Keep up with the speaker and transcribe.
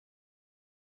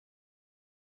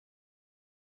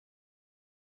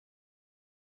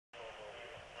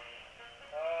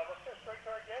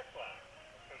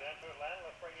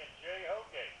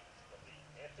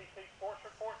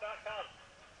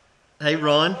Hey,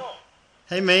 Ron.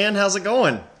 Hey, man, how's it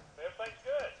going? Everything's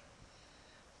good.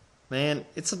 Man,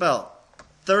 it's about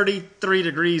 33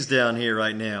 degrees down here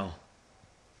right now.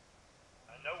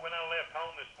 I know when I left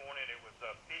home this morning it was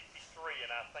 53,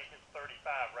 and I think it's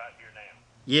 35 right here now.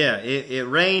 Yeah, it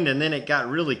rained and then it got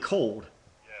really cold.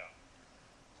 Yeah.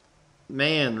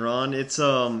 Man, Ron, it's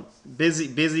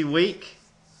busy week.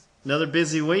 Another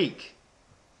busy week.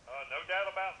 No doubt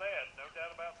about that. No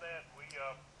doubt about that. We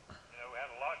had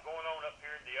a lot going on up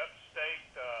here in the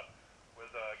upstate with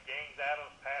Gaines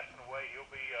Adams passing away. The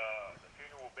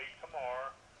funeral will be tomorrow.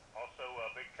 Also,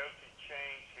 a big coaching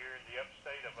change here in the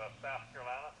upstate of South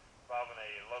Carolina, involving a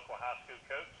local high school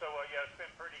coach. So, it's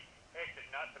been pretty hectic.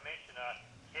 Not to mention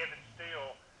Kevin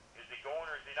Steele, is he going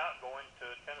or is he not going to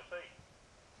Tennessee?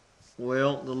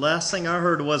 Well, the last thing I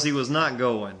heard was he was not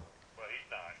going. Well, he's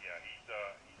not. Yeah, he's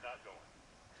not going.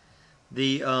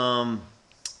 The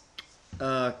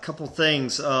couple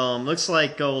things. Looks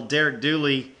like old Derek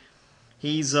Dooley.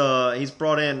 He's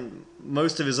brought in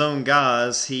most of his own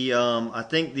guys. I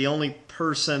think the only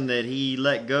person that he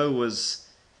let go was,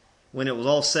 when it was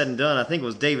all said and done, I think it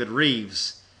was David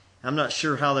Reeves. I'm not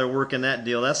sure how they're working that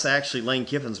deal. That's actually Lane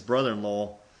Kiffin's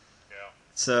brother-in-law. Yeah.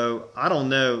 So I don't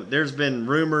know. There's been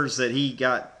rumors that he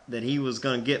was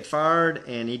going to get fired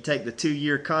and he'd take the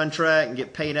 2-year contract and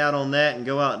get paid out on that and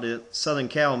go out to Southern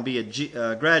Cal and be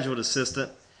a graduate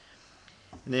assistant.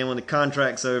 And then when the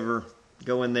contract's over,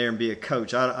 go in there and be a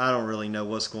coach. I don't really know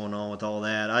what's going on with all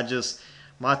that.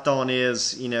 My thought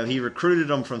is, he recruited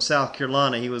him from South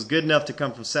Carolina. He was good enough to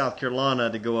come from South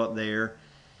Carolina to go up there.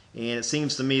 And it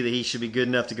seems to me that he should be good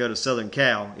enough to go to Southern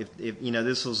Cal. If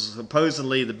this was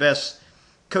supposedly the best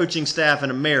coaching staff in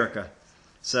America.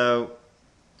 So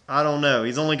I don't know.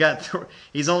 He's only got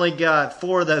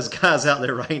 4 of those guys out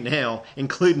there right now,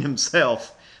 including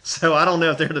himself. So I don't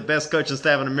know if they're the best coaching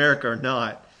staff in America or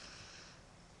not.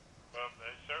 Well,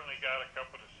 they certainly got a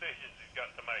couple of decisions he's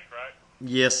got to make, right?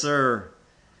 Yes, sir.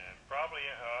 And probably,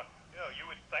 you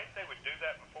would think they would do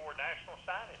that before National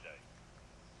Signing Day.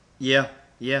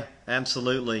 Yeah,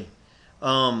 absolutely.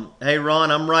 Hey, Ron,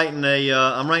 I'm writing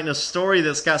a story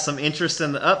that's got some interest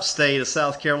in the upstate of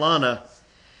South Carolina.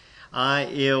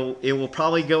 It will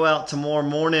probably go out tomorrow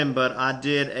morning, but I'm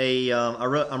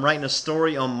writing a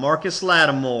story on Marcus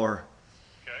Lattimore.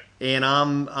 Okay. And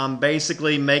I'm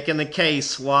basically making the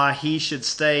case why he should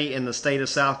stay in the state of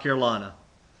South Carolina.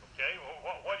 Okay.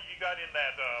 Well, what do you got in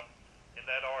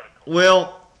that article?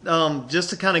 Well, just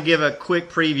to kind of give a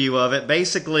quick preview of it,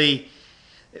 basically,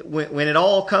 when it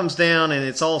all comes down and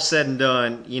it's all said and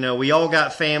done, we all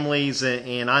got families,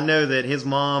 and I know that his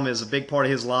mom is a big part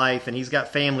of his life, and he's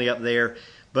got family up there.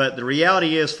 But the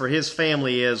reality is, for his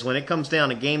family, is when it comes down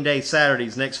to game day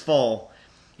Saturdays next fall,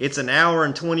 it's an hour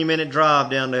and 20-minute drive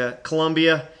down to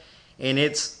Columbia, and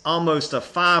it's almost a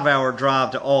 5-hour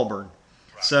drive to Auburn.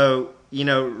 Right. So,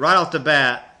 right off the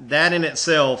bat, that in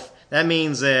itself, that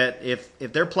means that if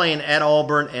they're playing at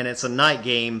Auburn and it's a night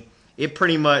game, it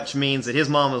pretty much means that his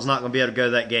mom is not going to be able to go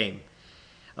to that game.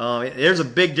 There's a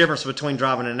big difference between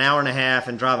driving an hour and a half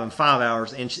and driving 5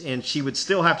 hours, and she would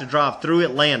still have to drive through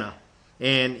Atlanta.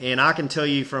 And I can tell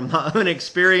you from my own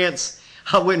experience,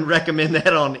 I wouldn't recommend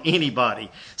that on anybody.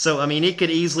 So, it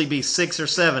could easily be 6 or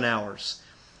 7 hours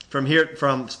from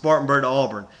Spartanburg to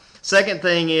Auburn. Second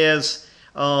thing is,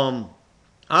 I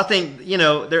think,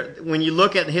 when you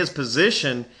look at his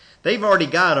position, they've already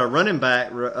got a running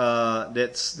back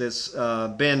that's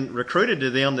been recruited to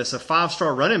them. That's a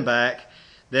 5-star running back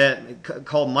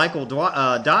called Michael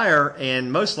Dyer,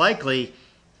 and most likely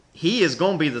he is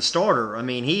going to be the starter.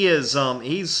 He is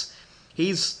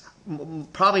he's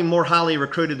probably more highly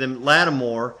recruited than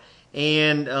Lattimore,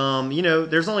 and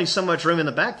there's only so much room in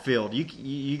the backfield.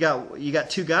 You got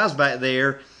 2 guys back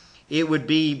there. It would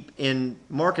be in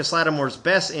Marcus Lattimore's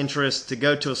best interest to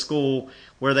go to a school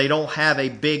where they don't have a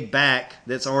big back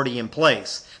that's already in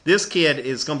place. This kid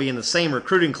is going to be in the same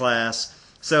recruiting class,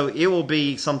 so it will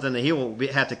be something that he will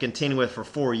have to continue with for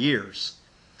 4 years.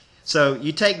 So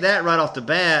you take that right off the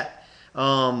bat,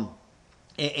 and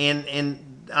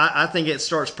I think it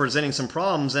starts presenting some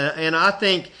problems. And I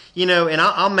think, and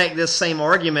I'll make this same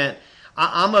argument.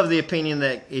 I'm of the opinion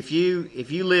that if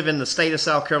you live in the state of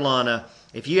South Carolina,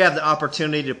 if you have the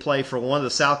opportunity to play for one of the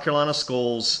South Carolina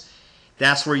schools,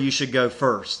 that's where you should go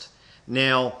first.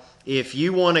 Now, if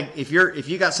you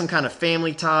got some kind of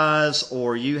family ties,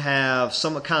 or you have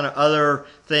some kind of other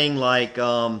thing like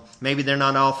maybe they're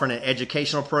not offering an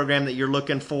educational program that you're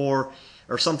looking for,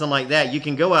 or something like that, you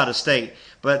can go out of state.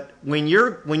 But when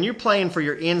you're playing for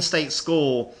your in-state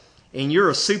school and you're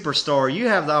a superstar, you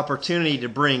have the opportunity to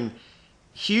bring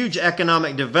huge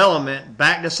economic development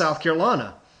back to South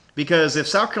Carolina. Because if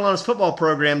South Carolina's football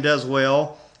program does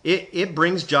well, it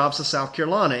brings jobs to South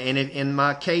Carolina. And in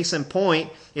my case in point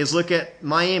is look at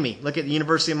Miami. Look at the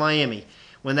University of Miami.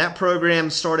 When that program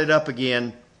started up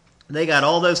again, they got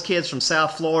all those kids from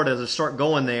South Florida to start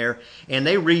going there, and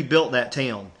they rebuilt that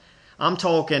town. I'm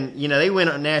talking, they win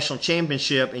a national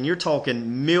championship, and you're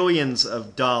talking millions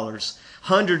of dollars,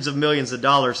 hundreds of millions of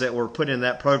dollars that were put in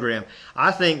that program.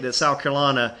 I think that South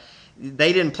Carolina,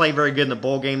 they didn't play very good in the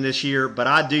bowl game this year, but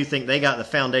I do think they got the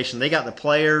foundation. They got the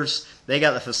players. They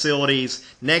got the facilities.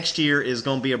 Next year is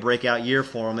going to be a breakout year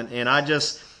for them, and I'm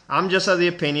just of the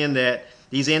opinion that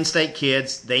these in-state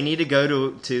kids, they need to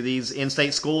go to these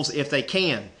in-state schools if they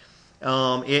can.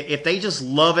 If they just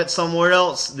love it somewhere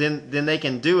else, then they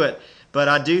can do it. But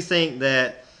I do think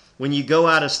that when you go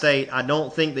out of state, I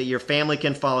don't think that your family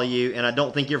can follow you, and I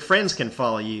don't think your friends can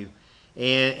follow you.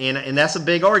 And that's a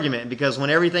big argument, because when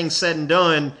everything's said and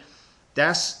done,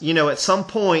 that's, at some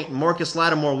point, Marcus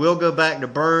Lattimore will go back to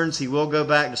Burns. He will go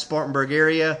back to Spartanburg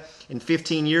area in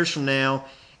 15 years from now.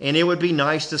 And it would be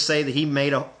nice to say that he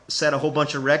set a whole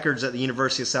bunch of records at the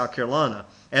University of South Carolina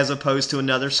as opposed to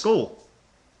another school.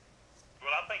 Well,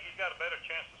 I think he's got a better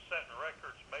chance of setting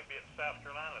records maybe at South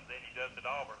Carolina than he does at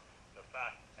Auburn.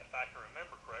 If I can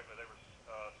remember correctly, there was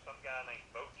some guy named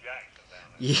Bo Jackson down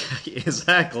there. Yeah,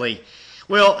 exactly.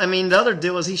 Well, the other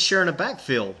deal is he's sharing a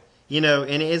backfield. And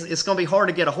it's going to be hard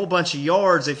to get a whole bunch of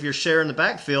yards if you're sharing the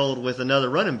backfield with another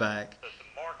running back. Listen,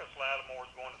 Marcus Lattimore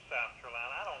is going to South Carolina.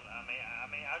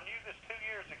 I knew this 2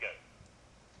 years ago.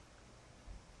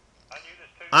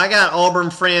 I got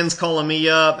Auburn friends calling me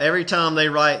up every time they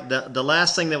write. The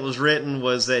last thing that was written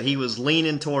was that he was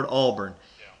leaning toward Auburn.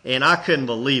 Yeah. And I couldn't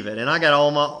believe it. And I got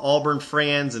all my Auburn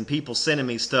friends and people sending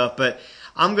me stuff. But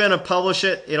I'm going to publish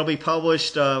it. It'll be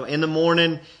published in the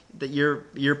morning. That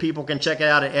your people can check it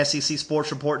out at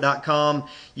secsportsreport.com.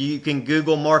 You can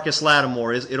Google Marcus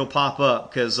Lattimore. It'll pop up,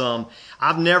 because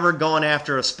I've never gone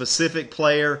after a specific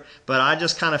player, but I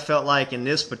just kind of felt like in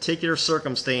this particular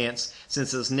circumstance,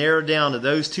 since it's narrowed down to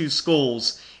those two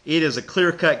schools, it is a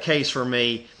clear-cut case for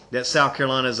me that South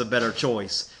Carolina is a better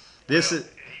choice. He's going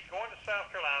to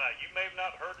South Carolina. You may have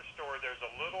not heard the story. There's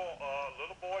a little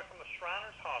boy from the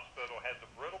Shriners Hospital has a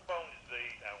brittle bone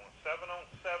disease. I went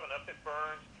 7-on-7 up at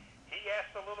Burns. He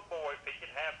asked the little boy if he could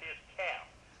have his cap.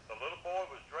 The little boy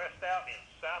was dressed out in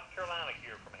South Carolina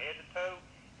gear from head to toe.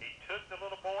 He took the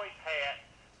little boy's hat,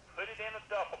 put it in a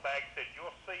duffel bag, said,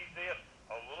 "You'll see this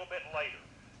a little bit later."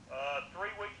 3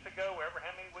 weeks ago,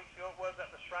 how many weeks ago it was, at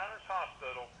the Shriners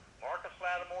Hospital, Marcus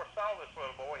Lattimore saw this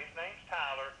little boy. His name's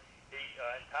Tyler.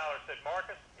 And Tyler said,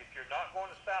 "Marcus, if you're not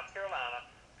going to South Carolina,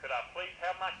 could I please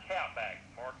have my cap back?"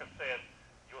 Marcus said,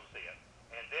 "You'll see it."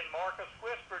 And then Marcus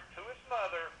whispered to his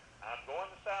mother, "I'm going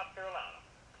to South Carolina."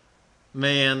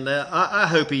 Man, I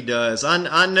hope he does.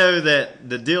 I know that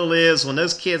the deal is when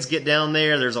those kids get down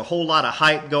there, there's a whole lot of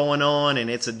hype going on, and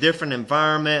it's a different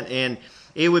environment, and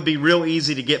it would be real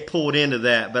easy to get pulled into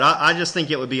that. But I just think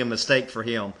it would be a mistake for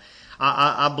him.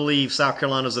 I believe South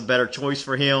Carolina's a better choice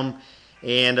for him,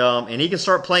 and he can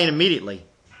start playing immediately.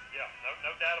 Yeah,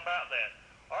 no doubt about that.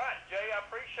 All right, Jay, I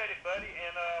appreciate it, buddy,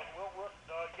 and we'll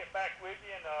get back with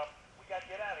you, and we got to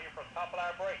get out of here for the top of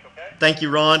our break, okay? Thank you,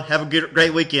 Ron. Have a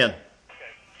great weekend.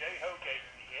 Okay, Jay Hogate,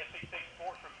 the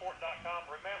SECsportsreport.com.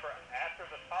 Remember, after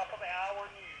the top of the hour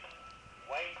news,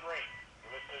 Wayne Green.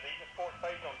 You're listening to the Eagle Sports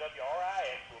page on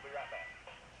WRIX. We'll be right back.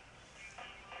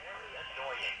 Very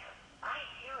annoying. I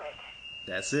hear it.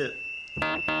 That's it.